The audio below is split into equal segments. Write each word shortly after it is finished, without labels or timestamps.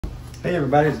Hey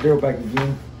everybody, it's Daryl back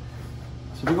again.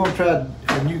 So we're going to try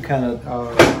a new kind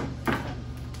of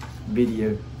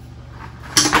video.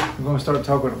 We're going to start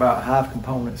talking about hive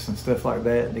components and stuff like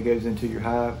that that goes into your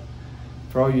hive.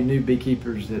 For all you new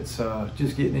beekeepers that's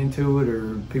just getting into it,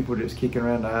 or people that's kicking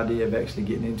around the idea of actually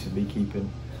getting into beekeeping,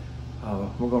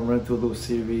 we're going to run through a little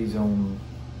series on,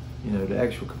 you know, the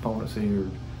actual components of your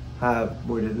hive,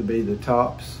 whether it be the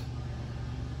tops,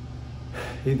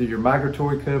 either your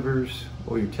migratory covers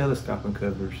or your telescoping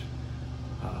covers.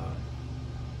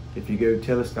 If you go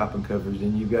telescoping covers,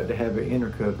 then you've got to have an inner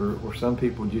cover, or some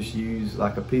people just use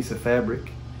like a piece of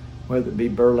fabric, whether it be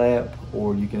burlap,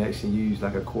 or you can actually use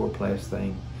like a coroplast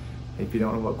thing. If you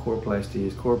don't know what coroplast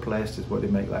is what they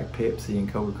make like Pepsi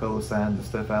and Coca-Cola signs and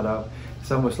stuff out of.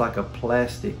 It's almost like a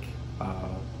plastic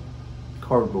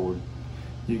cardboard.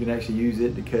 You can actually use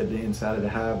it to cut the inside of the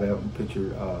hive out and put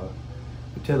your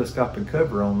telescoping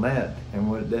cover on that.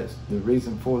 And what that's the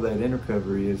reason for that inner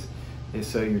cover is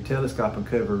so your telescoping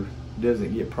cover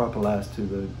doesn't get propolized to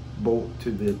the bolt to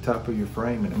the top of your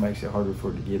frame, and it makes it harder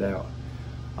for it to get out.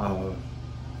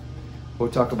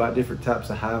 We'll talk about different types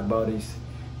of hive bodies.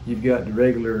 You've got the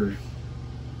regular,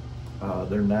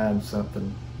 they're 9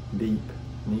 something deep,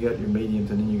 and you got your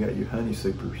mediums, and then you got your honey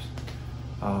supers.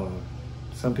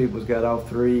 Some people's got all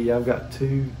 3. I've got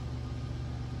 2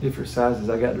 different sizes.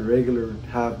 I got the regular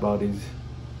hive bodies.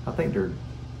 I think they're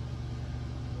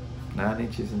 9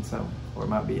 inches and something, or it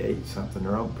might be 8 something,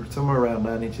 or somewhere around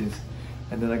 9 inches.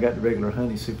 And then I got the regular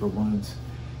honey super ones.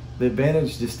 The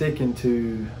advantage to sticking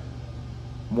to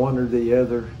one or the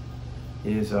other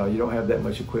is you don't have that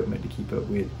much equipment to keep up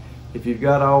with. If you've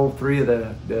got all 3 of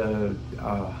the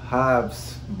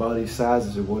hives body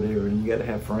sizes or whatever, and you got to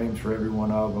have frames for every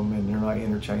one of them, and they're not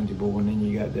interchangeable, and then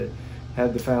you got to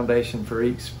have the foundation for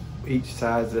each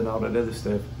size and all that other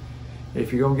stuff.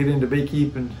 If you're gonna get into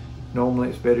beekeeping, normally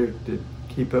it's better to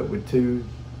keep up with 2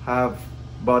 hive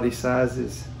body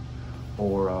sizes,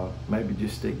 or maybe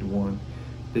just stick to one.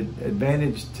 The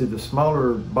advantage to the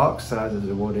smaller box sizes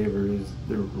or whatever is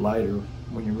they're lighter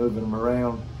when you're moving them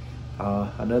around.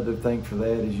 Another thing for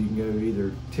that is you can go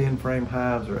either 10 frame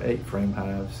hives or 8 frame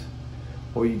hives,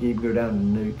 or you can even go down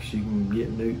to nukes. You can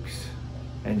get nukes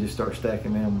and just start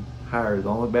stacking them higher. The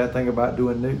only bad thing about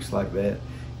doing nukes like that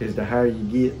is the higher you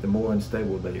get, the more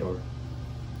unstable they are.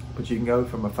 But you can go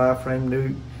from a 5 frame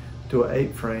nuke to an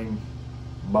 8 frame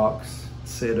box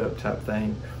setup type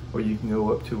thing, or you can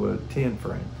go up to a 10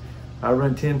 frame. I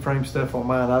run 10 frame stuff on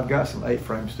mine. I've got some 8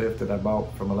 frame stuff that I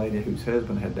bought from a lady whose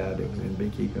husband had died that was in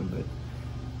beekeeping, but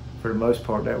for the most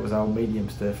part that was all medium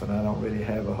stuff, and I don't really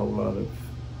have a whole lot of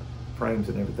frames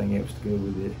and everything else to go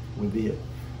with it.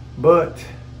 But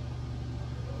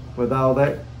with all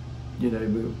that, you know,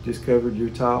 we just covered your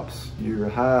tops, your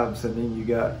hives, and then you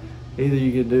got either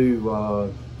you can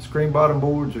do screen bottom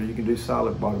boards, or you can do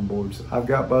solid bottom boards. I've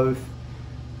got both.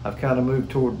 I've kind of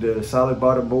moved toward the solid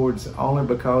bottom boards only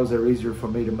because they're easier for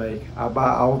me to make. I buy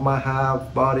all my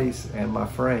hive bodies and my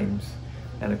frames,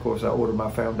 and of course I order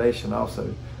my foundation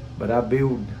also, but I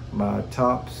build my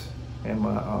tops and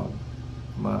my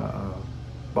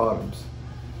bottoms.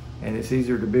 And it's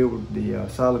easier to build the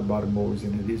solid bottom boards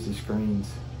than it is the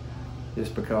screens,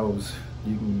 just because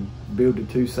you can build the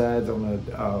 2 sides on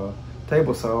a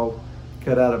table saw,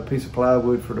 cut out a piece of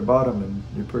plywood for the bottom, and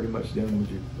you're pretty much done with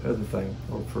your other thing,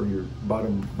 or for your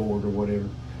bottom board or whatever.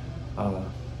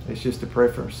 It's just a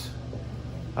preference.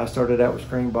 I started out with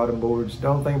screen bottom boards. The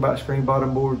only thing about screen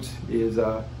bottom boards is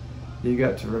you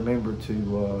got to remember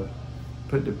to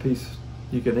put the piece,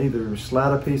 you can either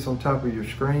slide a piece on top of your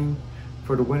screen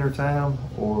for the winter time,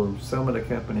 or some of the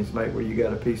companies make where you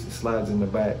got a piece that slides in the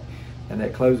back, and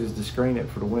that closes the screen up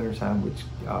for the winter time, which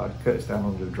cuts down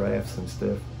on the drafts and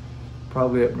stuff.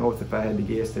 Probably up north, if I had to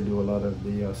guess, they do a lot of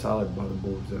the solid bottom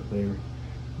boards up there.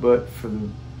 But for the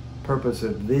purpose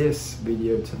of this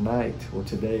video tonight, or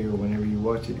today, or whenever you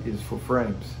watch it, is for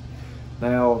frames.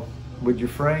 Now, with your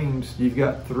frames, you've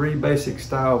got 3 basic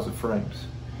styles of frames.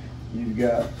 You've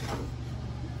got,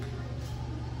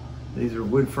 these are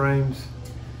wood frames.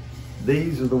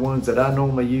 These are the ones that I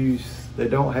normally use. They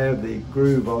don't have the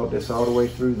groove that's all the way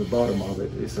through the bottom of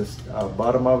it. It's a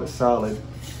bottom of it solid.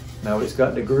 Now it's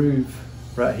got the groove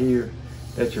right here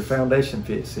that your foundation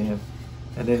fits in,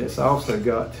 and then it's also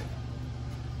got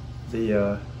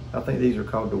the I think these are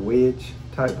called the wedge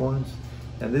type ones,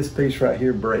 and this piece right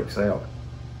here breaks out.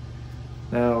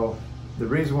 Now the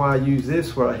reason why I use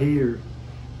this right here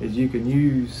is you can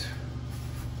use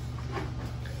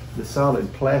the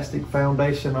solid plastic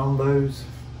foundation on those,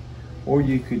 or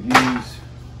you could use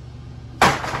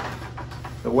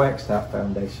the wax type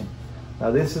foundation.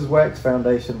 Now this is wax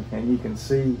foundation, and you can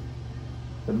see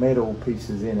the metal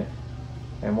pieces in it.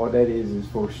 And what that is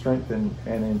for strength and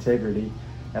integrity.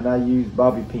 And I use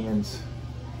bobby pins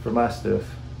for my stuff.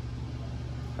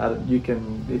 You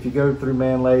can, if you go through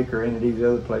Man Lake or any of these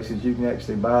other places, you can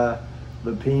actually buy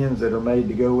the pins that are made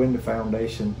to go in the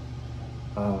foundation.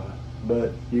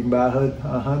 But you can buy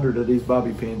 100 of these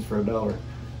bobby pins for $1.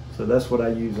 So that's what I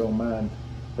use on mine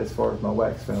as far as my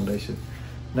wax foundation.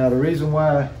 Now the reason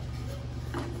why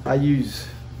I use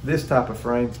this type of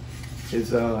frame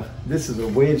is this is a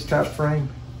wedge type frame,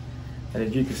 and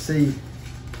as you can see,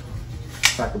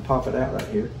 if I can pop it out right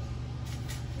here.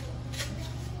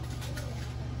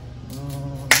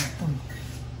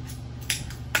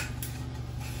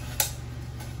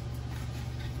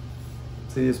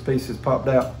 See, this piece is popped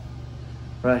out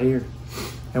right here.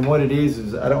 And what it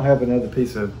is I don't have another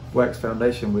piece of wax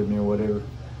foundation with me or whatever,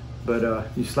 but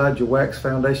you slide your wax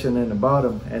foundation in the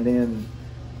bottom and then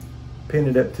pin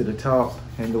it up to the top.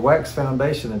 And the wax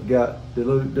foundation has got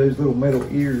those little metal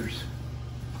ears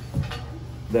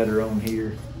that are on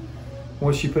here.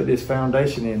 Once you put this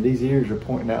foundation in, these ears are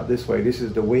pointing out this way. This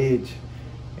is the wedge,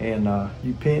 and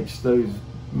you pinch those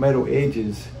metal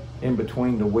edges in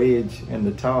between the wedge and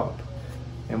the top.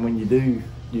 And when you do,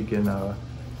 you can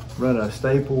run a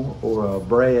staple or a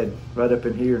brad right up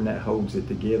in here, and that holds it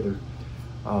together.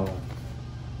 Now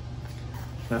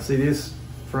see, this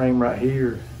frame right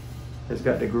here has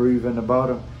got the groove in the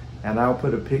bottom, and I'll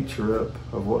put a picture up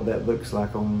of what that looks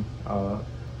like on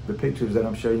the pictures that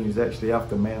I'm showing you is actually off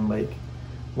the Man Lake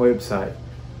website.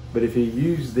 But if you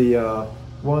use the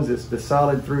ones that's the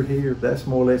solid through here, that's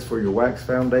more or less for your wax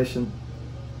foundation.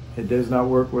 It does not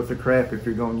work with the crap if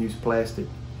you're going to use plastic,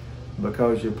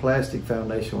 because your plastic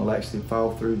foundation will actually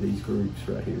fall through these grooves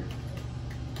right here.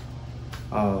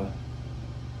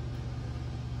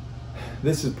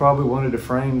 This is probably one of the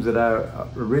frames that I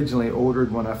originally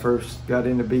ordered when I first got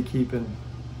into beekeeping.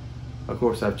 Of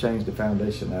course, I've changed the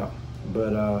foundation out,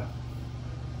 but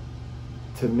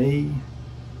to me,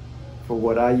 for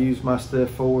what I use my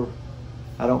stuff for,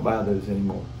 I don't buy those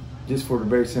anymore. Just for the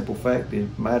very simple fact, the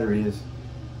matter is,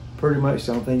 pretty much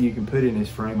the only thing you can put in this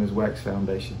frame is wax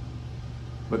foundation,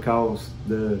 because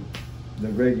the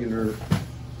regular,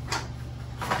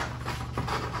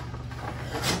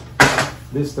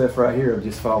 this stuff right here will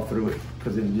just fall through it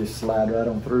because it'll just slide right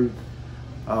on through.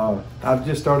 I've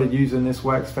just started using this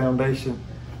wax foundation.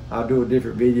 I'll do a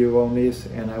different video on this,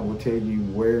 and I will tell you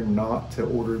where not to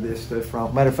order this stuff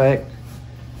from. Matter of fact,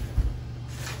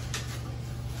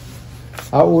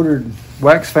 I ordered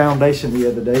wax foundation the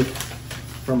other day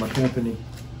from a company,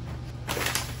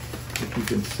 if you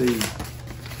can see.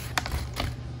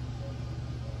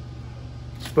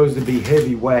 It's supposed to be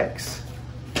heavy wax.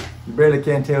 You barely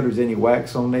can tell there's any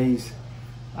wax on these.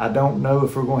 I don't know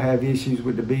if we're going to have issues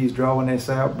with the bees drawing this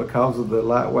out because of the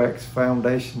light wax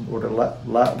foundation or the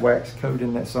light wax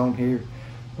coating that's on here.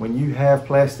 When you have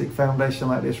plastic foundation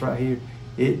like this right here,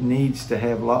 it needs to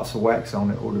have lots of wax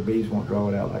on it or the bees won't draw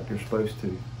it out like they're supposed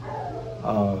to.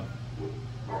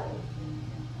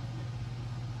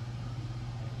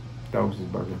 Dogs is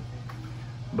barking.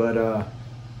 But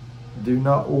do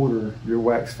not order your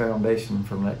wax foundation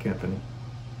from that company,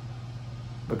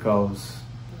 because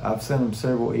I've sent them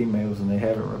several emails and they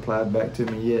haven't replied back to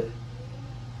me yet,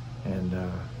 and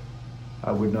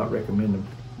I would not recommend them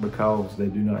because they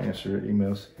do not answer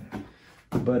emails.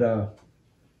 But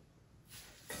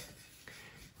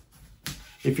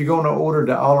if you're going to order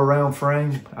the all-around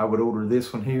frame, I would order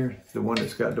this one here, the one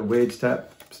that's got the wedge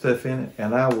type stuff in it,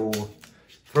 and I will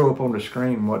throw up on the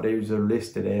screen what these are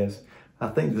listed as. I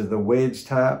think that the wedge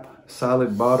type,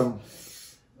 solid bottom,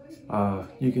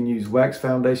 you can use wax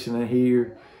foundation in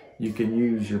here. You can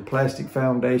use your plastic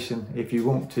foundation. If you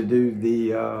want to do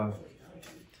the,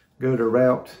 go the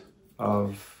route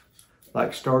of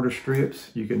like starter strips,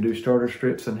 you can do starter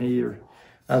strips in here.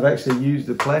 I've actually used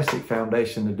the plastic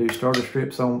foundation to do starter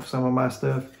strips on some of my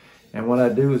stuff. And what I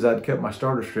do is I'd cut my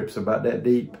starter strips about that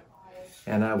deep,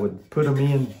 and I would put them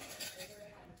in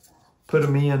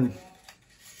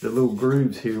the little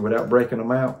grooves here without breaking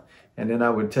them out. And then I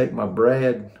would take my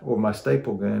brad or my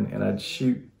staple gun and I'd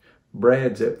shoot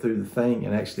brads up through the thing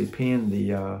and actually pin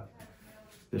the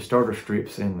starter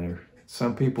strips in there.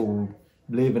 Some people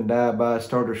live and die by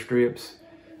starter strips,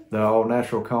 the all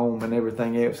natural comb and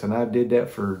everything else, and I did that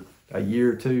for a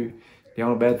year or two. The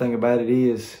only bad thing about it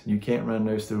is you can't run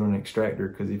those through an extractor,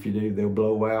 because if you do, they'll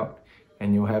blow out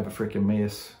and you'll have a freaking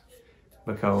mess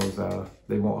because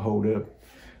they won't hold up.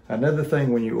 Another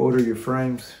thing, when you order your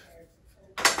frames,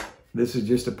 this is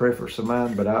just a preference of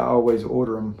mine, but I always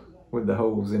order them with the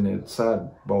holes in the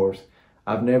sidebars.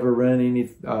 I've never run any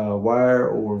wire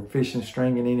or fishing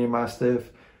string in any of my stuff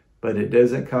but it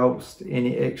doesn't cost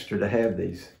any extra to have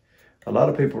these. A lot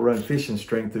of people run fishing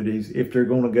string through these if they're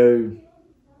going to go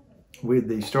with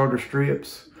the starter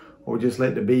strips, or just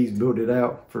let the bees build it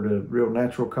out for the real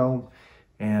natural comb.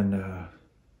 And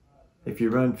if you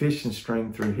run fishing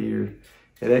string through here,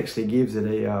 it actually gives it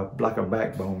a like a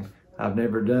backbone. I've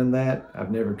never done that.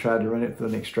 I've never tried to run it through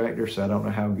an extractor, so I don't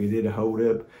know how good it'll hold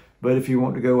up. But if you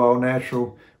want to go all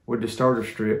natural with the starter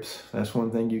strips, that's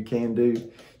one thing you can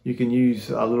do. You can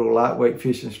use a little lightweight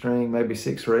fishing string, maybe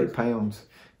 6 or 8 pounds,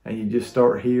 and you just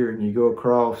start here and you go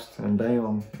across and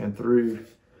down and through,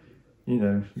 you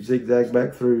know, zigzag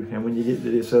back through. And when you get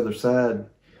to this other side,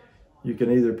 you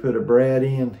can either put a brad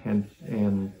in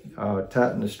and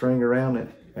tighten the string around it,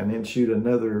 and then shoot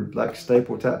another like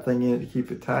staple type thing in it to keep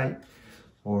it tight,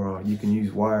 or you can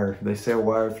use wire. They sell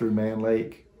wire through Man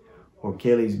Lake or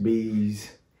Kelly's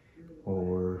Bees,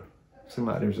 or seems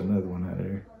like there's another one out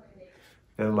there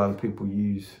that a lot of people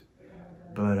use.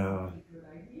 But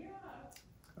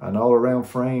an all-around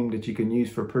frame that you can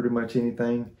use for pretty much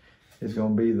anything is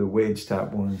going to be the wedge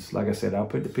type ones. Like I said, I'll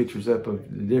put the pictures up of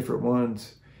the different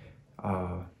ones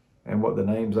and what the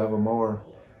names of them are.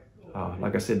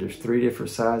 Like I said, there's 3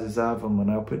 different sizes of them, and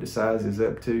I'll put the sizes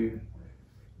up too.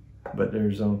 But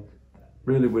there's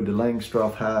really, with the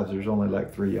Langstroth hives, there's only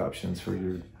like 3 options for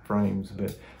your frames.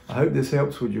 But I hope this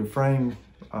helps with your frame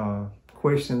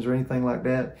questions or anything like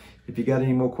that. If you got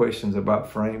any more questions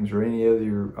about frames or any other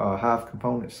your hive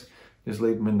components, just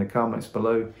leave them in the comments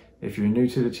below. If you're new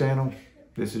to the channel,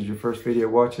 this is your first video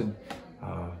watching,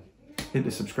 hit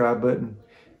the subscribe button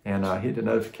and hit the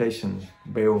notification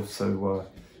bell so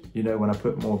you know when I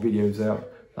put more videos out.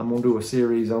 I'm gonna do a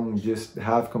series on just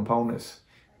hive components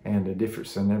and the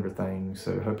difference and everything.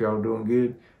 So hope y'all are doing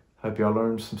good. Hope y'all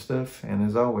learned some stuff. And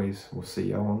as always, we'll see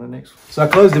y'all on the next one. So I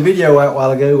closed the video out a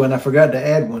while ago and I forgot to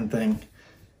add one thing.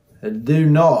 Do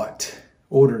not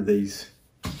order these.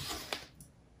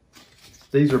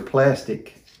 These are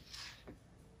plastic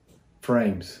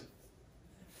frames.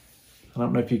 I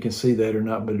don't know if you can see that or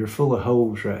not, but they're full of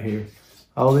holes right here.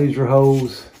 All these are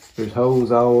holes. There's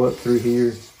holes all up through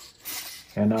here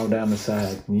and all down the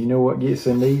side. And you know what gets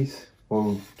in these,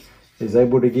 or is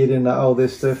able to get into all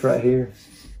this stuff right here?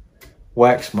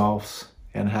 Wax moths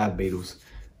and hive beetles.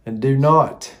 And do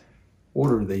not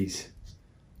order these.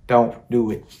 Don't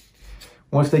do it.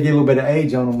 Once they get a little bit of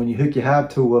age on them, when you hook your hive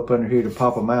tool up under here to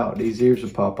pop them out, these ears will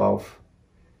pop off.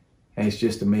 And it's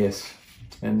just a mess.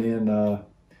 And then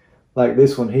like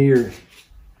this one here,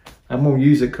 I'm gonna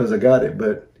use it because I got it,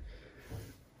 but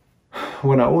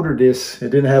when I ordered this,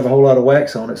 it didn't have a whole lot of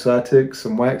wax on it, so I took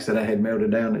some wax that I had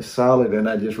melted down. It's solid, and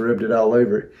I just rubbed it all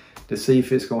over it to see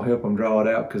if it's gonna help them draw it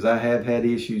out, because I have had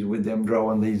issues with them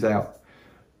drawing these out.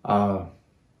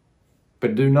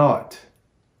 But do not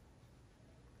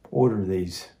order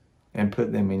these and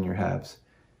put them in your hives.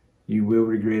 You will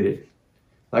regret it.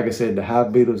 Like I said, the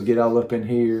hive beetles get all up in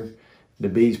here. The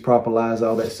bees propolize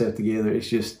all that stuff together.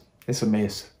 It's a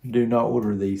mess. Do not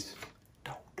order these.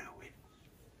 Don't do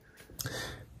it.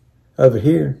 Over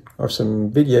here are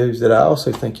some videos that I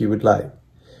also think you would like.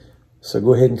 So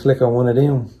go ahead and click on one of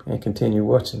them and continue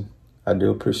watching. I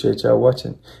do appreciate y'all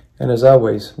watching. And as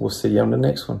always, we'll see you on the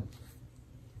next one.